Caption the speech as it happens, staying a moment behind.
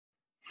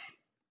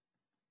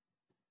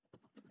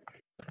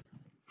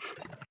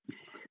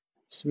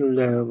بسم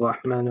الله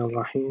الرحمن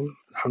الرحيم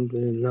الحمد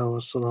لله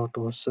والصلاة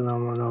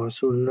والسلام على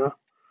رسول الله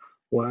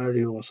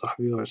وآله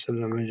وصحبه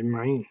وسلم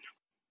أجمعين.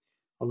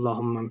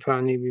 اللهم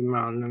انفعني بما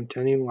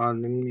علمتني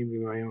وعلمني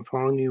بما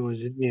ينفعني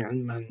وزدني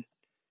علما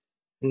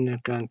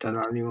إنك أنت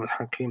العليم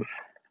الحكيم.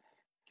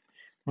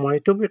 My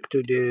topic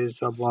today is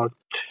about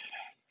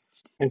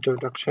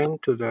introduction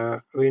to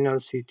the renal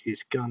CT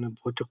scan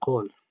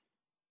protocol.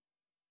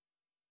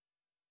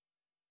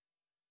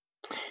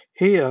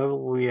 Here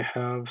we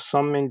have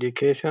some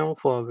indication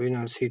for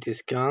renal CT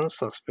scan,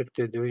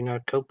 suspected renal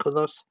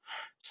calculus,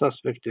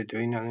 suspected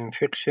renal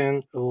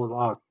infection, rule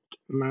out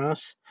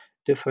mass,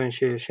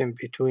 differentiation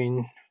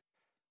between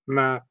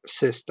mass,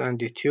 cyst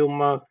and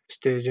tumor,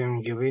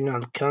 staging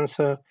renal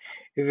cancer,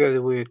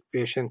 evaluate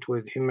patient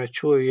with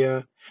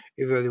hematuria,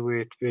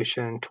 evaluate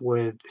patient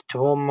with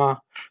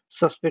trauma,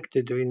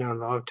 suspected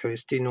renal artery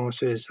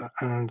stenosis,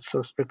 and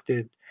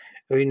suspected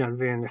renal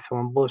vein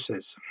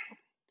thrombosis.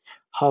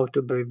 How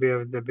to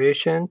prepare the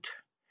patient.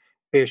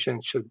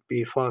 Patient should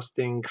be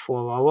fasting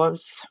 4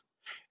 hours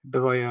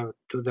prior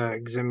to the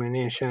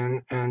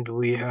examination, and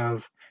we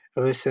have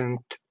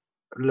recent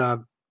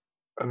lab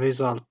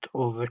result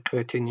of the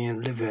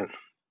creatinine level.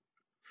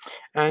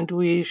 And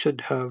we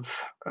should have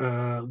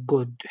a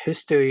good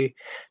history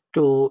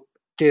to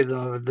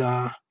tailor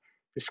the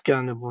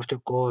scan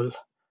protocol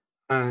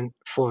and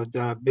for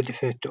the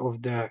benefit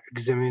of the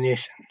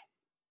examination.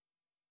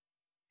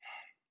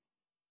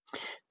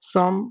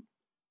 Some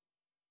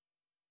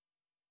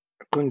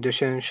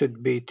conditions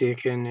should be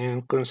taken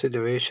in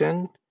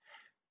consideration.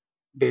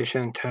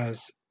 Patient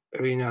has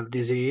renal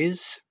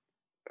disease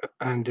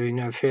and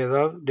renal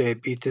failure,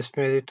 diabetes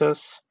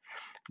mellitus,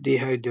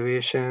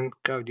 dehydration,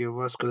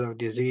 cardiovascular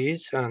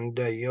disease, and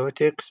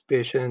diuretics.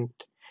 Patient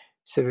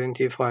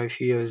 75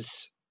 years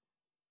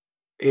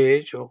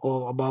age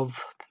or above.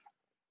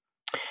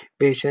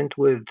 Patient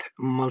with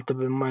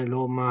multiple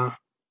myeloma,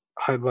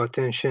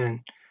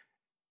 hypertension,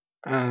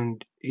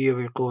 and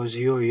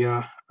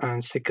uricosuria,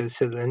 and sickle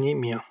cell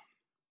anemia.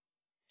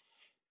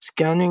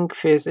 Scanning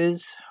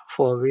phases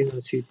for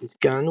renal CT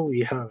scan,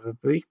 we have a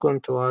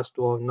pre-contrast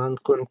or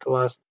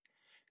non-contrast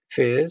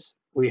phase,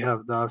 we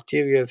have the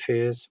arterial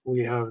phase,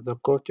 we have the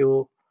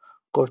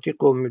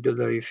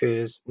corticomedullary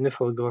phase,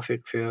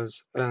 nephrographic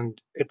phase,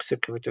 and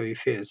excretory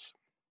phase.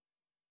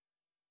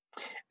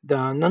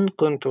 The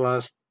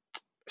non-contrast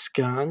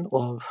scan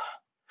of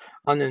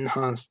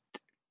unenhanced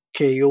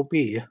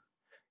KUB,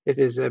 it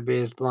is a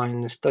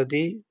baseline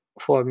study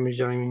for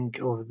measuring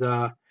of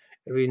the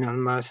renal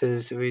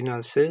masses,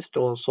 renal cyst,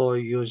 also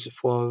used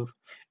for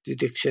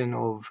detection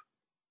of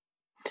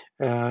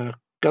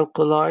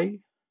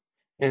calculi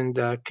in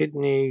the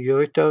kidney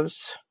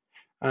ureters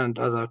and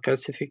other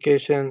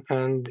calcification,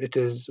 and it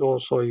is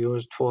also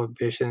used for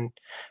patient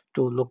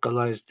to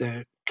localize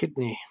the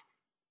kidney,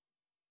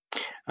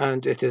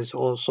 and it is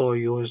also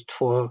used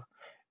for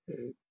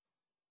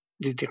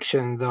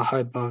detection the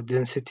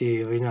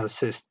hyperdensity renal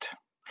cyst.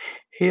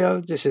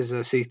 Here this is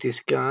a CT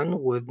scan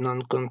with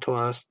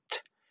non-contrast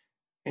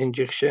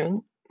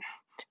injection,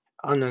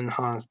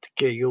 unenhanced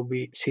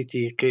KUB,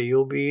 CT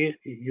KUB.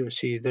 You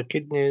see the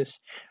kidneys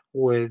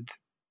with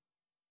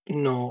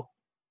no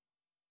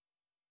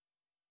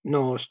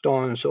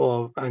stones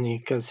or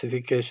any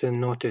calcification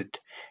noted.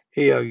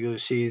 Here you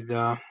see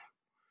the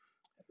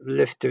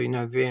left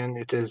renal vein,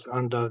 it is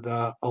under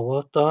the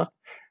aorta,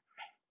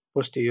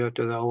 posterior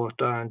to the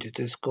aorta, and it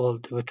is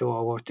called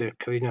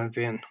retroaortic renal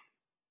vein.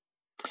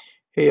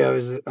 Here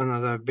is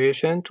another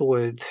patient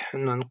with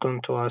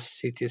non-contrast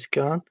CT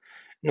scan,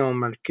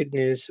 normal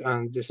kidneys,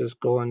 and this is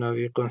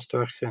coronary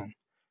reconstruction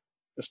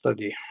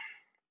study.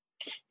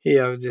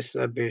 Here this is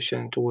a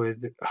patient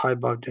with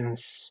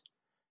hyperdense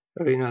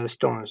renal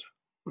stones.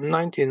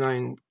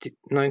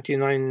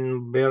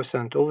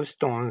 99% of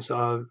stones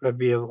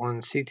appear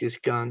on CT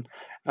scan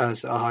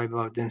as a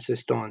hyperdense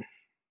stone.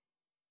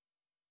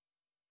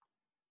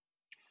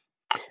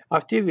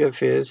 Arterial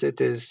phase,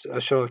 it is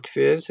a short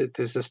phase. It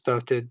is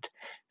started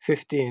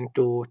 15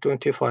 to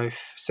 25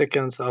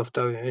 seconds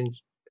after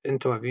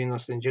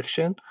intravenous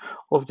injection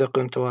of the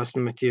contrast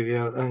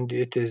material, and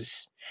it is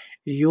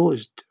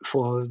used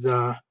for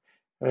the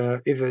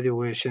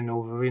evaluation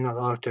of renal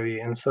artery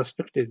in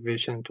suspected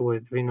patient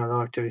with renal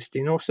artery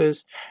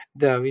stenosis.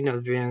 The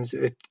renal veins,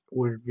 it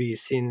will be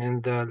seen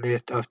in the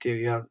late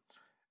arterial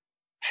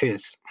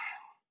phase.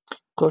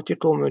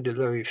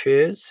 Corticomedullary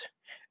phase,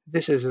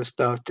 this is a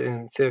start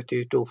in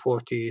 30 to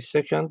 40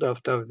 seconds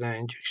after the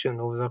injection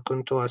of the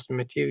contrast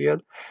material,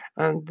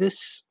 and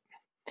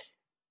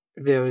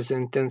there is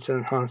intense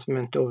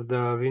enhancement of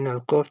the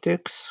renal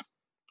cortex,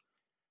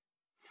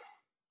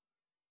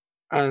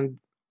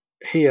 and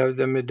here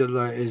the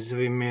medulla is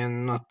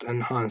remain not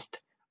enhanced,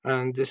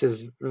 and this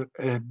is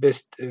a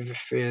best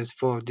phase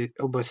for the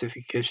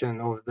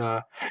opacification of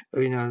the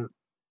renal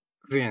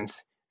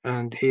veins.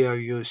 And here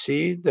you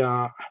see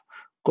the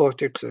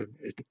cortex is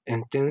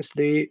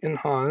intensely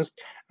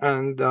enhanced,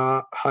 and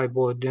the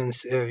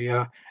hypodense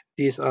area,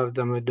 these are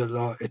the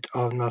medulla, it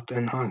are not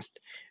enhanced.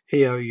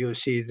 Here you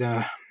see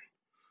the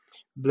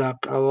black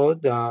arrow,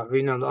 the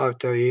renal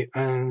artery,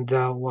 and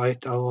the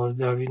white arrow,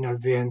 the renal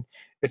vein.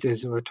 It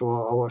is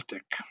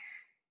retroaortic.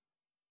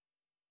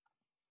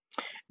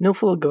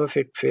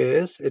 Nephrographic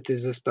phase, it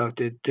is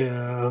started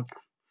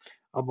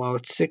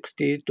about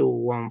 60 to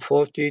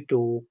 140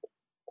 to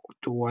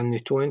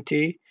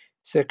 120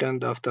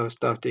 seconds after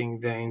starting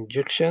the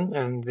injection,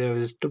 and there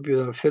is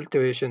tubular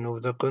filtration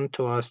of the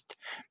contrast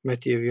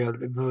material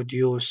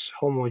produce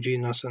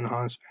homogeneous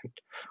enhancement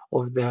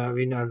of the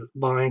renal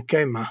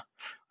parenchyma.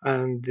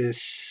 And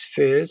this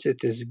phase,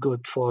 it is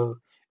good for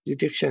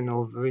detection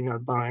of renal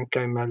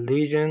parenchymal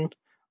lesion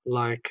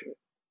like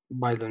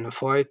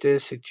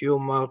pyelonephritis,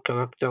 tumor,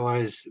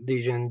 characterized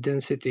lesion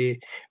density,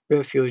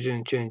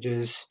 perfusion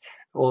changes,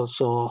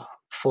 also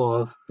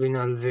for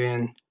renal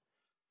vein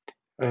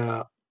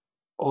uh,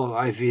 or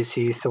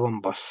IVC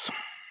thrombus.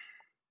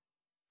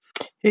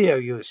 Here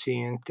you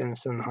see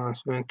intense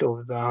enhancement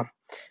of the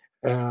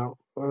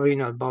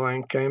renal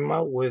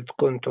parenchyma with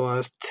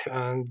contrast,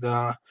 and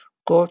the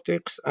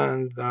cortex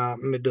and the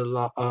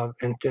medulla are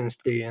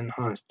intensely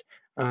enhanced.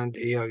 And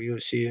here you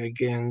see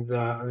again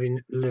the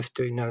left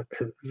renal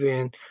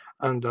vein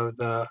under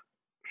the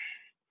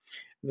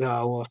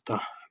aorta,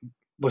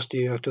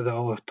 posterior to the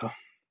aorta.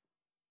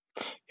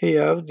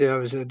 Here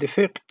there is a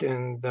defect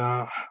in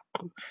the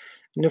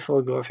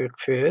nephrographic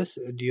phase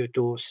due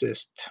to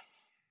cyst.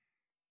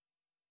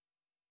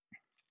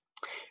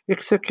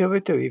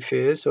 Excretory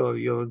phase or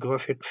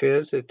urographic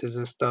phase, it is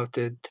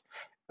started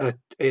at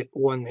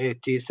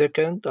 180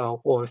 seconds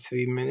or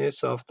 3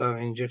 minutes after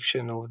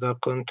injection of the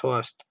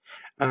contrast.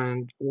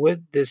 And with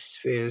this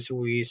phase,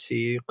 we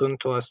see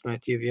contrast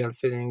material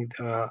filling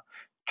the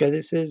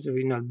calyces,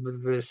 renal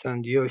pelvis,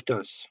 and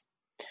ureters.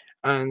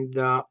 And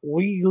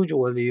we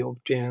usually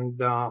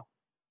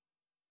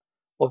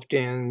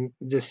obtain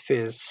this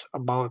phase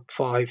about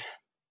 5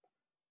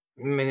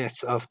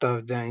 minutes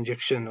after the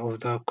injection of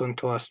the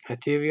contrast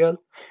material.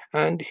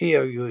 And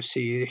here you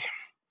see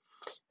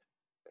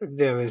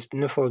there is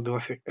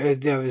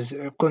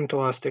a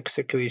contrast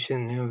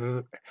excretion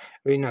in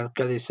renal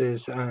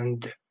calyces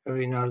and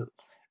renal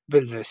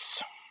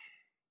pelvis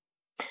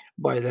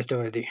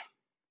bilaterally.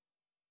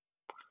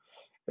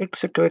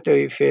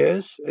 Excretory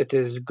phase, it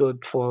is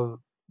good for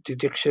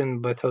detection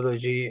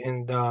pathology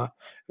in the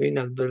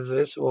renal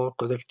pelvis or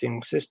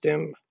collecting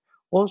system.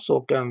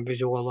 Also can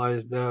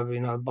visualize the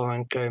renal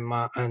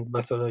parenchyma and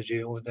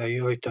pathology of the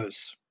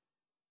ureters.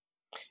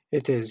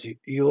 It is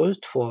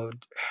used for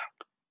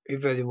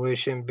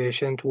evaluation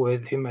patient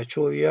with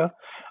hematuria,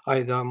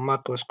 either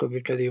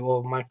macroscopically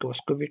or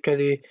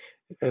microscopically,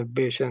 a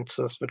patient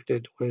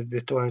suspected with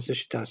the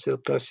transitional cell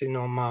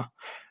carcinoma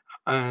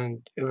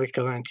and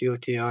recurrent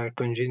UTI,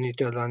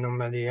 congenital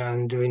anomaly,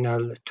 and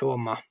renal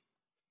trauma.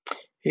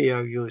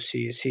 Here you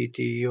see CT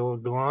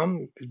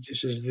urogram.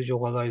 This is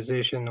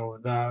visualization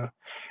of the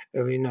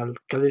renal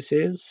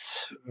calyces,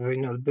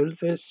 renal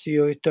pelvis,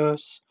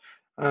 ureters,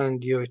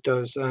 and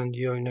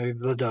urinary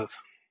bladder.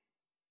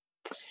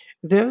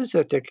 There is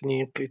a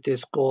technique, it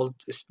is called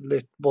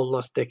split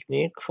bolus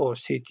technique for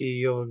CT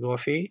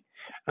urography,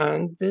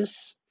 and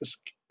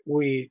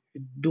we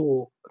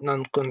do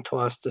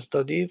non-contrast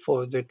study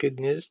for the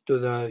kidneys to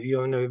the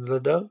urinary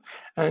bladder,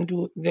 and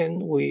then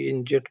we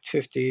inject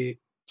 50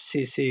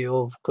 cc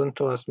of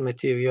contrast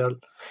material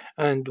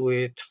and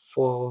wait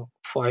for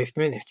 5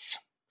 minutes.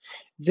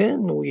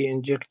 Then we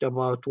inject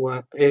about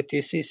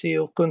 180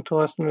 cc of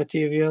contrast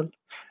material,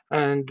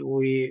 and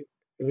we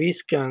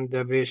rescan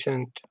the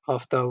patient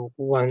after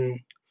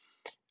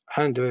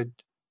 100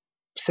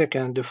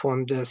 seconds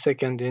from the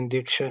second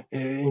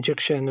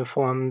injection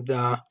from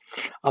the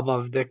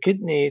above the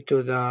kidney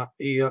to the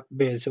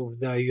base of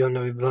the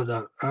urinary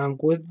bladder. And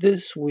with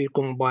this, we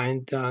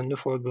combine the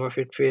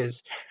nephrographic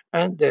phase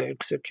and the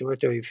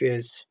excretory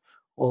phase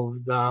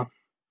of the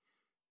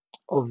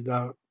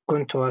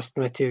contrast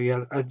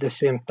material at the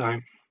same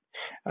time.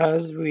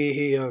 As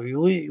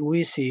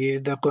we see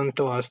the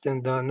contrast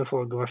in the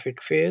nephrographic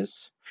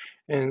phase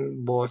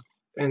in both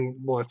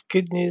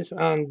kidneys,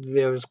 and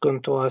there is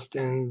contrast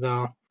in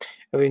the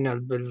renal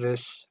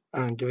pelvis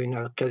and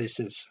renal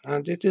calyces.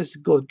 And it is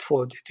good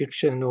for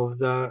detection of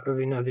the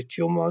renal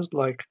tumors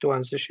like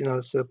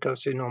transitional cell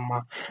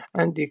carcinoma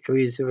and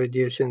decrease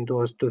radiation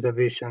dose to the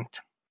patient.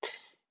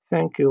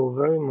 Thank you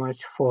very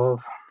much for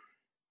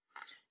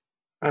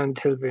and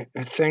helping.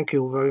 Thank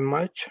you very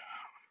much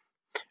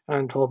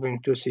and hoping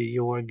to see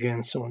you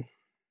again soon.